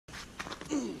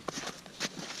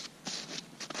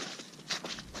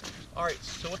Alright,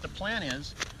 so what the plan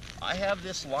is, I have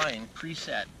this line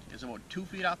preset. It's about 2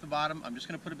 feet off the bottom. I'm just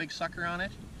going to put a big sucker on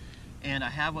it. And I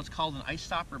have what's called an ice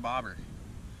stopper bobber.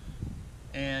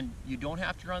 And you don't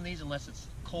have to run these unless it's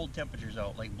cold temperatures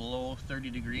out, like below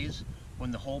 30 degrees, when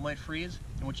the hole might freeze.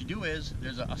 And what you do is,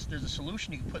 there's a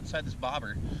solution you can put inside this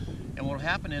bobber. And what will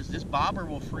happen is, this bobber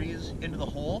will freeze into the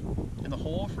hole, and the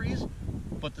hole will freeze,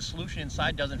 but the solution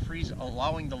inside doesn't freeze,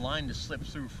 allowing the line to slip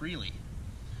through freely.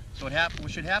 So what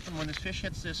should happen when this fish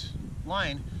hits this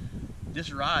line,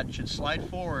 this rod should slide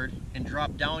forward and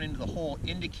drop down into the hole,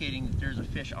 indicating that there's a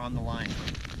fish on the line.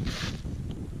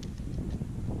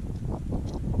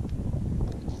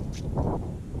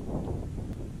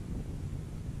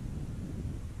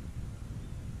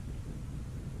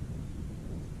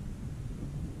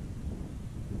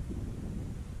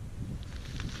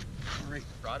 Alright,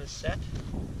 rod is set.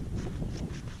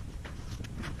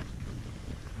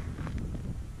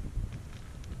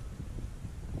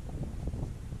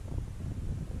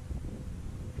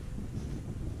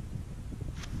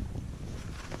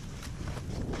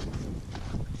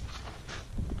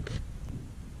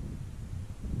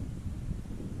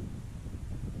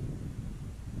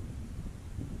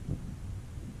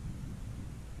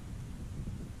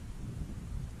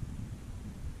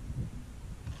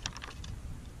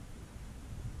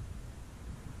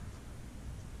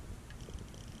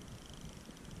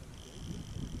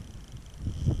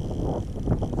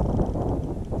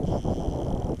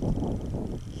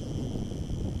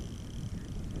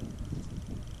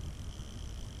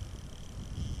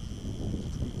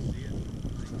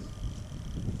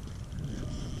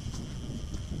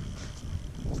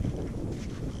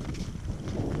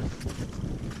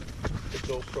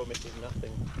 GoPro misses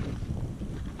nothing.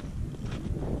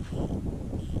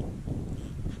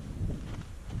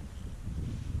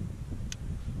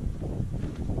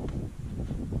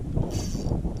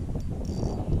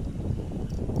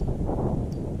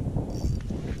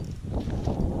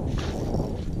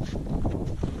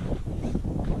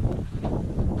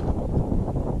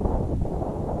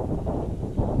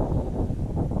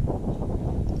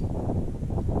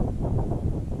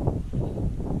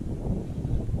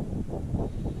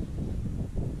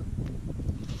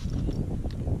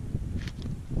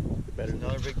 There's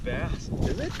another big bass.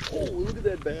 Is it? Oh, look at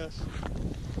that bass.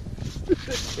 Look at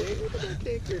that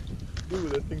tanker. Ooh,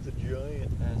 that thing's a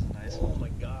giant. That's a nice one. Oh my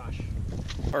gosh.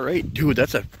 Alright, dude,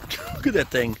 that's a... Look at that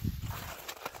thing.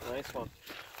 Nice one.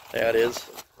 Yeah, it is.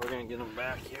 We're going to get him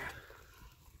back here.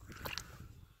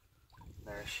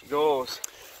 There she goes.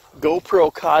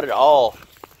 GoPro caught it all,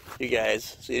 you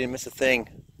guys. So you didn't miss a thing.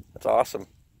 That's awesome.